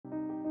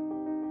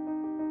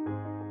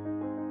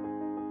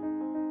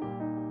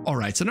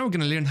Alright, so now we're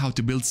gonna learn how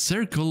to build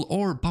circle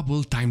or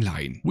bubble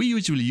timeline. We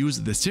usually use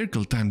the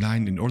circle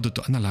timeline in order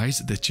to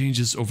analyze the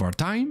changes over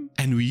time,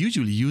 and we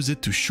usually use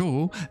it to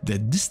show the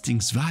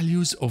distinct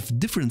values of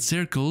different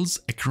circles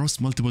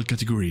across multiple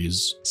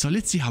categories. So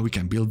let's see how we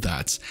can build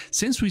that.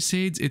 Since we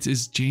said it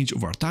is change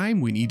over time,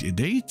 we need a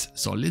date.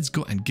 So let's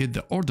go and get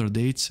the order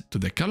date to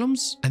the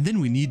columns, and then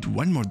we need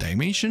one more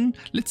dimension.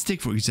 Let's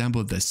take, for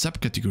example, the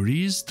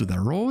subcategories to the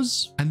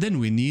rows, and then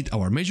we need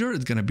our measure.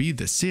 It's gonna be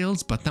the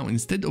sales, but now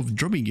instead of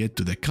dropping it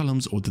to the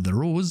columns or to the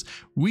rows,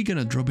 we're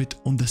gonna drop it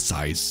on the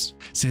size,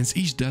 since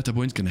each data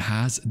point gonna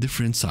has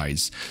different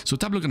size. So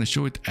Tableau gonna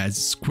show it as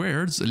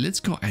squares. Let's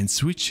go and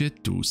switch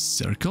it to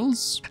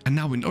circles. And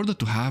now in order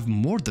to have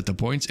more data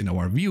points in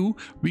our view,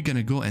 we're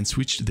gonna go and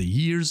switch the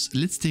years.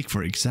 Let's take,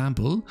 for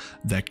example,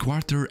 the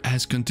quarter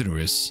as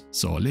continuous.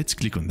 So let's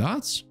click on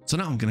that. So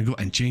now I'm gonna go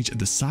and change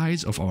the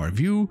size of our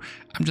view.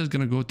 I'm just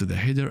gonna go to the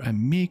header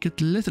and make it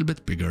a little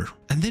bit bigger.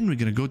 And then we're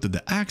gonna go to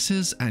the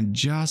axis and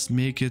just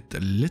make it a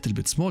little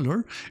bit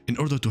smaller in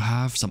order to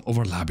have some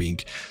overlapping.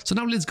 So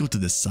now let's go to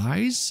the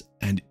size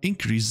and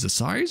increase the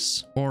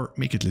size, or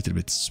make it a little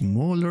bit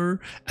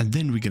smaller. And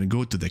then we're gonna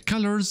go to the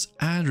colors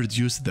and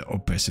reduce the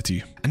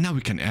opacity. And now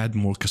we can add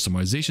more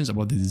customizations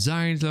about the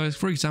design. Like,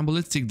 for example,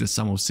 let's take the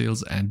sum of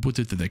sales and put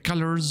it to the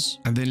colors.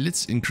 And then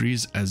let's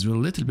increase as well a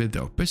little bit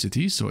the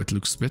opacity so it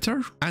looks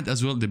better. And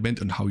as well,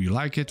 depend on how you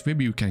like it.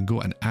 Maybe you can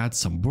go and add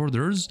some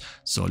borders.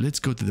 So let's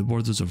go to the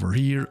borders over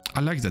here. I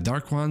like the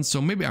dark ones,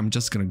 so maybe I'm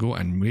just gonna go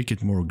and make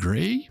it more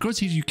gray, because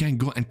here you can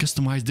go and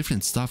customize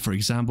different stuff. For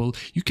example,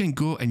 you can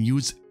go and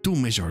use two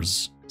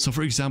measures. So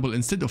for example,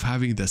 instead of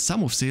having the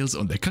sum of sales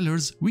on the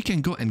colors, we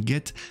can go and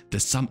get the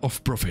sum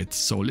of profit.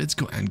 So let's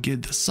go and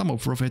get the sum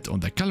of profit on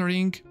the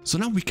coloring. So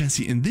now we can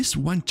see in this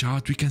one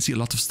chart, we can see a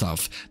lot of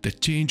stuff. The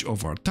change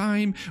over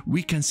time.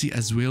 We can see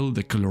as well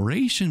the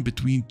coloration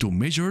between two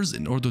measures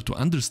in order to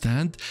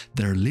understand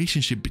the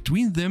relationship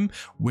between them,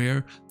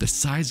 where the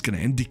size gonna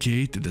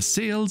indicate the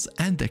sales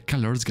and the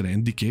colors gonna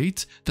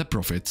indicate the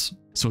profit.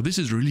 So this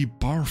is really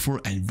powerful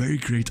and very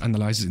great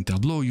analysis in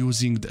Tableau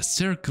using the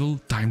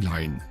circle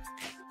timeline.